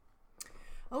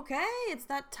Okay, it's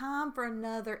that time for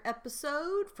another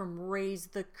episode from Raise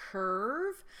the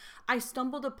Curve. I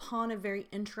stumbled upon a very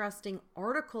interesting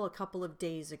article a couple of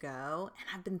days ago, and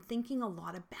I've been thinking a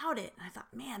lot about it. And I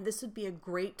thought, man, this would be a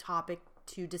great topic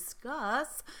to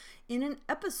discuss in an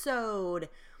episode.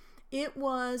 It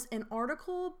was an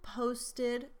article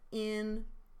posted in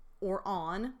or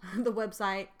on the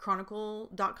website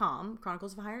chronicle.com,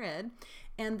 Chronicles of Higher Ed.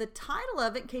 And the title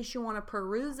of it, in case you want to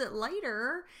peruse it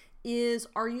later, is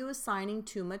Are You Assigning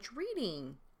Too Much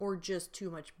Reading or Just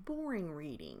Too Much Boring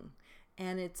Reading?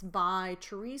 And it's by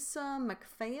Teresa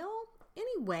McPhail.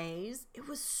 Anyways, it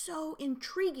was so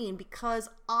intriguing because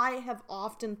I have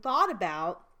often thought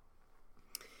about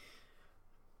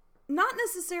not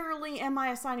necessarily am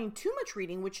I assigning too much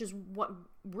reading, which is what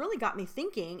really got me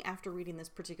thinking after reading this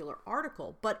particular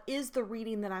article, but is the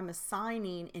reading that I'm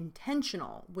assigning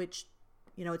intentional, which,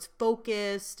 you know, it's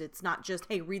focused. It's not just,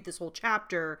 hey, read this whole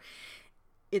chapter.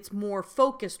 It's more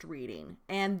focused reading.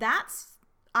 And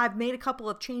I've made a couple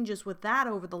of changes with that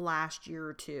over the last year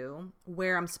or two,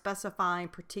 where I'm specifying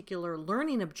particular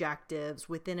learning objectives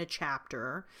within a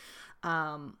chapter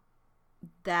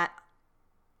that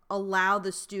allow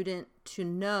the student to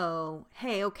know,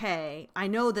 hey, okay, I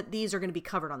know that these are going to be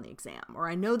covered on the exam, or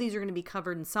I know these are going to be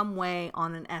covered in some way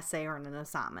on an essay or in an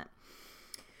assignment.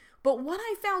 But what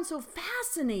I found so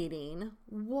fascinating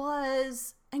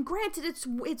was, and granted,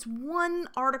 it's one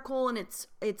article, and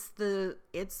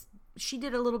she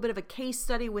did a little bit of a case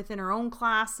study within her own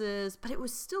classes, but it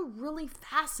was still really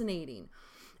fascinating.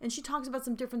 And she talks about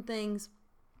some different things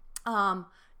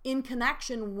in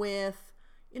connection with,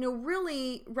 you know,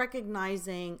 really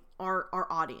recognizing our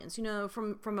audience. You know,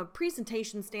 from a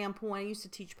presentation standpoint, I used to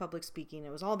teach public speaking.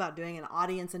 It was all about doing an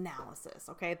audience analysis.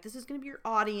 Okay, if this is going to be your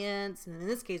audience, and in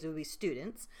this case it would be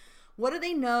students, what do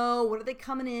they know? What are they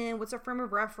coming in? What's their frame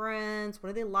of reference? What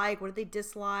do they like? What do they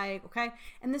dislike? Okay,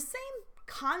 and the same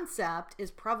concept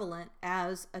is prevalent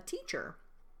as a teacher,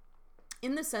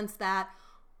 in the sense that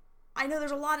I know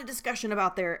there's a lot of discussion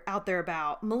out there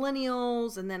about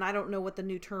millennials, and then I don't know what the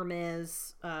new term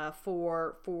is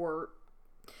for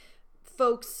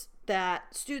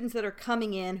students that are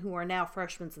coming in who are now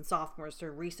freshmen and sophomores,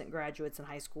 they're recent graduates in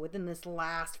high school within this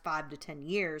last 5 to 10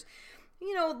 years.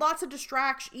 You know, lots of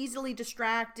easily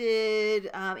distracted,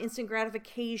 instant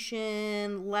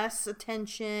gratification, less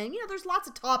attention. You know, there's lots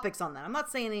of topics on that. I'm not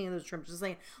saying any of those terms, just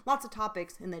saying lots of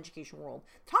topics in the education world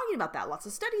talking about that. Lots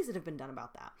of studies that have been done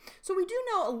about that. So we do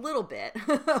know a little bit,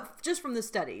 just from the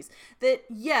studies, that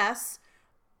yes,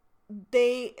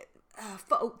 they,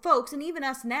 folks, and even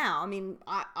us now, I mean,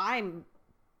 I'm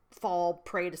fall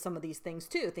prey to some of these things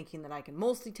too, thinking that I can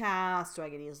multitask, so I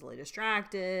get easily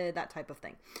distracted, that type of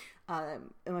thing.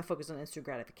 Am I focused on instant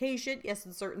gratification? Yes,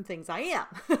 in certain things I am.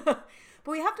 But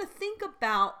we have to think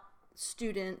about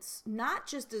students not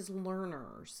just as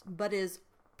learners, but as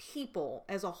people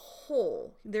as a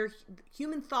whole. Their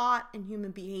human thought and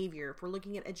human behavior. If we're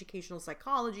looking at educational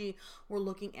psychology, we're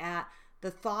looking at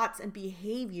the thoughts and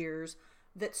behaviors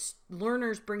that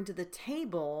learners bring to the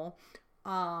table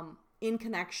in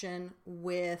connection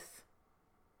with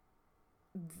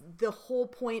the whole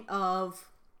point of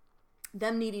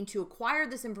them needing to acquire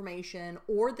this information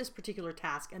or this particular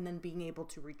task and then being able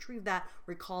to retrieve that,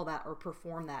 recall that, or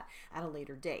perform that at a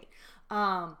later date.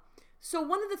 So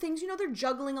one of the things, you know, they're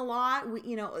juggling a lot.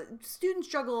 Students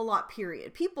juggle a lot,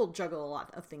 period. People juggle a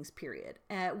lot of things, period,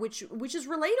 which is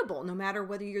relatable, no matter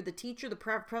whether you're the teacher,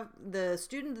 the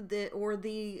student, or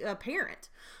the parent.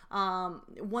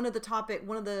 One of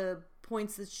the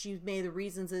points that she's made, the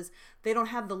reasons, is they don't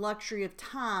have the luxury of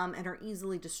time and are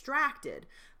easily distracted.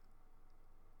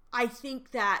 I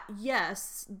think that,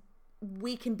 yes,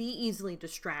 we can be easily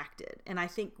distracted. And I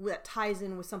think that ties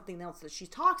in with something else that she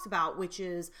talks about, which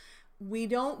is we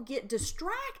don't get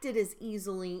distracted as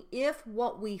easily if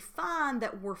what we find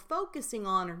that we're focusing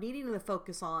on or needing to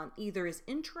focus on either is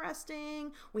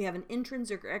interesting, we have an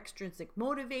intrinsic or extrinsic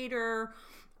motivator,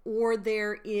 or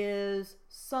there is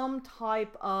some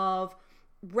type of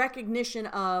recognition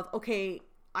of, okay,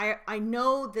 I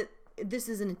know that this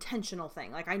is an intentional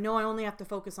thing. Like, I know I only have to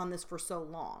focus on this for so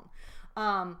long.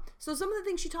 So some of the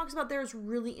things she talks about there is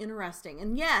really interesting.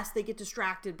 And yes, they get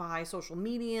distracted by social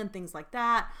media and things like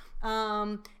that.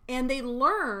 And they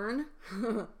learn,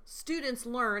 students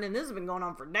learn, and this has been going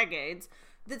on for decades,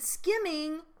 that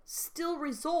skimming still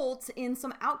results in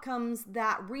some outcomes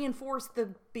that reinforce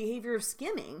the behavior of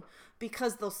skimming,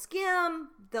 because they'll skim,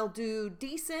 they'll do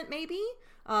decent maybe,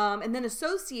 and then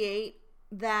associate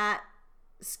that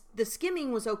the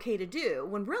skimming was okay to do,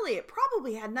 when really it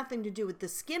probably had nothing to do with the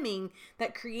skimming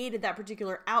that created that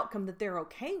particular outcome that they're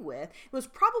okay with. It was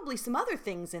probably some other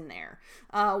things in there,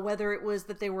 whether it was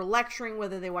that they were lecturing,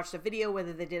 whether they watched a video,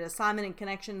 whether they did assignment and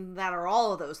connection, that are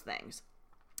all of those things.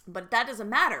 But that doesn't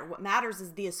matter. What matters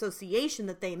is the association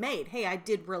that they made. Hey, I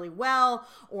did really well,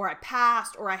 or I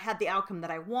passed, or I had the outcome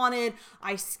that I wanted.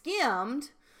 I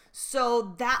skimmed,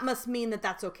 so that must mean that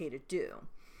that's okay to do.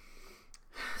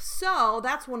 So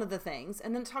that's one of the things.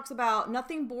 And then it talks about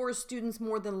nothing bores students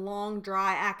more than long,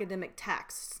 dry academic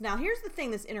texts. Now, here's the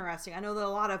thing that's interesting. I know that a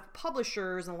lot of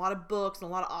publishers and a lot of books and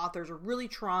a lot of authors are really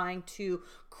trying to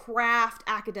craft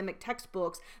academic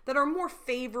textbooks that are more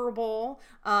favorable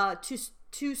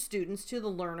to students, to the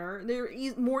learner. They're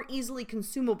more easily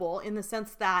consumable in the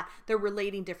sense that they're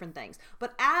relating different things.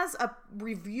 But as a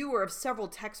reviewer of several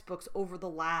textbooks over the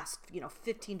last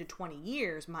 15 to 20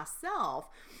 years myself,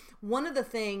 one of the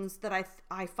things that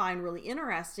I find really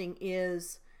interesting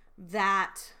is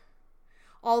that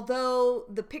although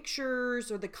the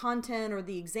pictures or the content or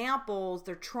the examples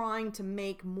they're trying to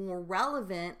make more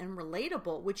relevant and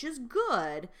relatable, which is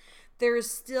good, there's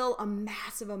still a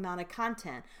massive amount of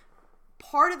content.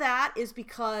 Part of that is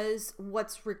because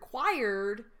what's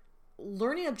required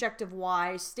learning objective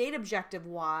wise, state objective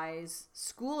wise,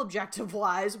 school objective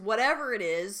wise, whatever it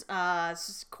is,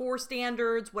 core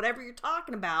standards, whatever you're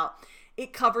talking about,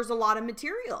 it covers a lot of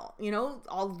material.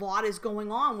 A lot is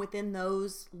going on within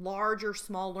those large or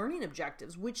small learning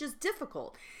objectives, which is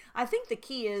difficult. I think the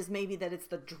key is maybe that it's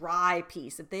the dry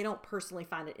piece, if they don't personally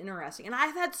find it interesting. And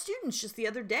I've had students just the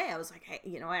other day, I was like, hey,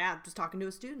 I was talking to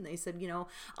a student. They said,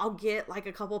 I'll get like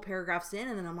a couple paragraphs in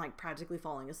and then I'm like practically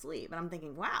falling asleep. And I'm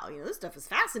thinking, wow, this stuff is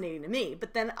fascinating to me,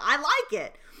 but then I like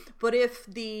it. But if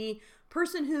the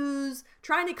person who's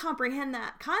trying to comprehend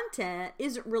that content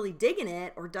isn't really digging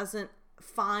it, or doesn't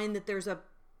find that there's a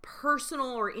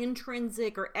personal or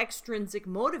intrinsic or extrinsic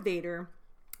motivator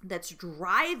that's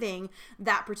driving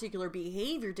that particular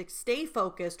behavior to stay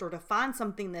focused or to find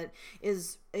something that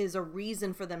is a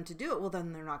reason for them to do it, well,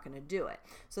 then they're not going to do it.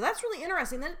 So that's really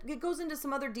interesting. Then it goes into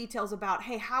some other details about,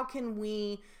 hey, how can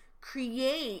we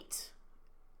create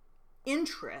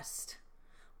interest,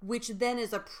 which then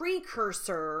is a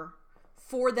precursor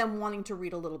for them wanting to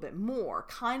read a little bit more,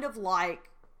 kind of like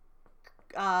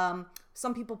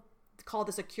some people call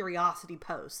this a curiosity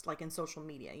post, like in social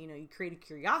media. You create a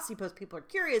curiosity post, people are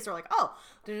curious, they're like, oh,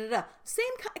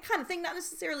 same kind of thing, not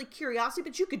necessarily curiosity,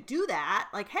 but you could do that.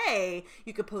 Like, hey,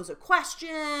 you could pose a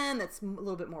question that's a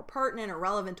little bit more pertinent or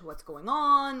relevant to what's going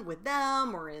on with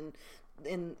them or in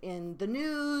the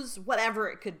news, whatever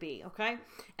it could be, okay?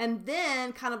 And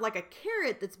then kind of like a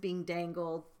carrot that's being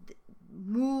dangled,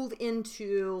 move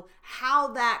into how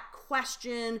that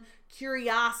question,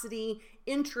 curiosity,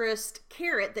 interest,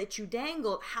 carrot that you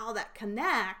dangled, how that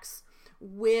connects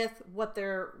with what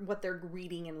they're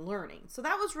reading and learning. So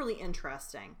that was really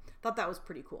interesting. Thought that was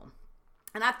pretty cool.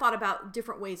 And I've thought about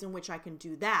different ways in which I can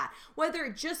do that, whether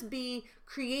it just be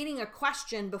creating a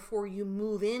question before you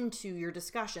move into your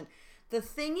discussion. The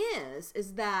thing is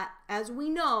that, as we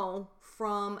know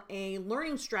from a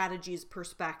learning strategies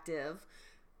perspective,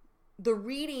 the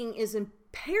reading is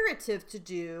imperative to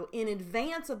do in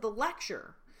advance of the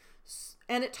lecture.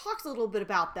 And it talks a little bit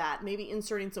about that, maybe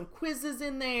inserting some quizzes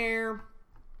in there.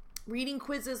 Reading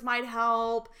quizzes might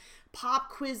help, pop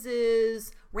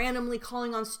quizzes, randomly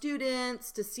calling on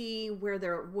students to see where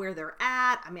they're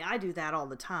at. I mean, I do that all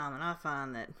the time, and I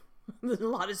find that a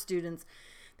lot of students,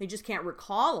 they just can't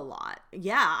recall a lot.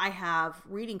 Yeah, I have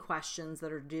reading questions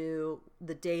that are due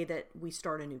the day that we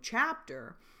start a new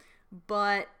chapter,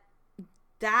 but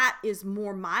that is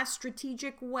more my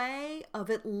strategic way of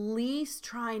at least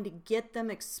trying to get them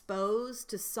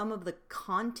exposed to some of the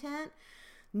content,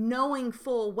 knowing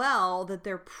full well that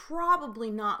they're probably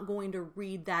not going to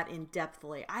read that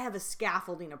in-depthly. I have a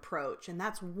scaffolding approach, and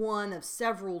that's one of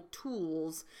several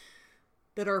tools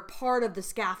that are part of the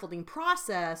scaffolding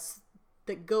process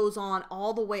that goes on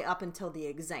all the way up until the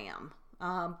exam.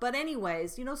 But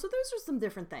anyways, so those are some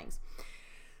different things.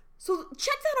 So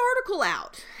check that article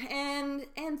out and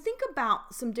think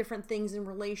about some different things in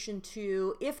relation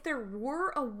to if there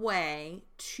were a way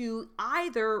to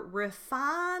either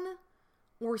refine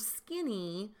or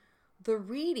skinny the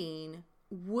reading,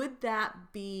 would that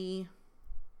be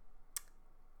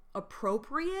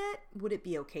appropriate? Would it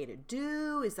be okay to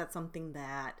do? Is that something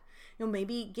that,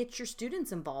 maybe get your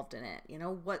students involved in it?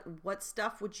 What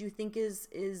stuff would you think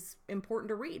is important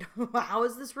to read? How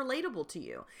is this relatable to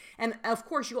you? And of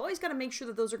course, you always got to make sure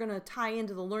that those are going to tie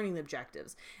into the learning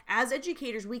objectives. As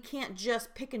educators, we can't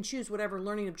just pick and choose whatever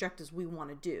learning objectives we want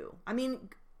to do. I mean,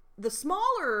 the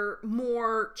smaller,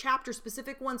 more chapter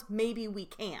specific ones, maybe we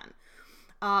can.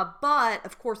 But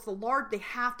of course they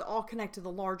have to all connect to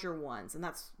the larger ones, and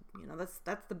that's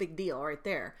the big deal right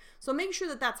there. So make sure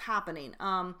that that's happening.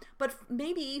 But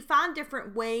maybe find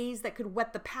different ways that could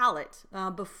whet the palate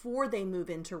before they move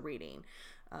into reading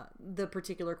the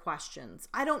particular questions.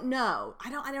 I don't know. I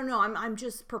don't know. I'm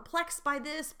just perplexed by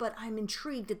this, but I'm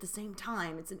intrigued at the same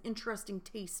time. It's an interesting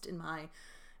taste in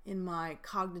my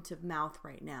cognitive mouth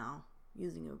right now,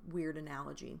 using a weird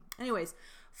analogy. Anyways,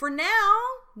 for now,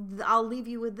 I'll leave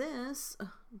you with this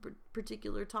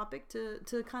particular topic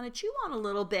to kind of chew on a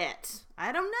little bit.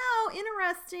 I don't know.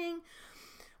 Interesting.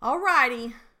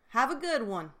 Alrighty. Have a good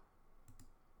one.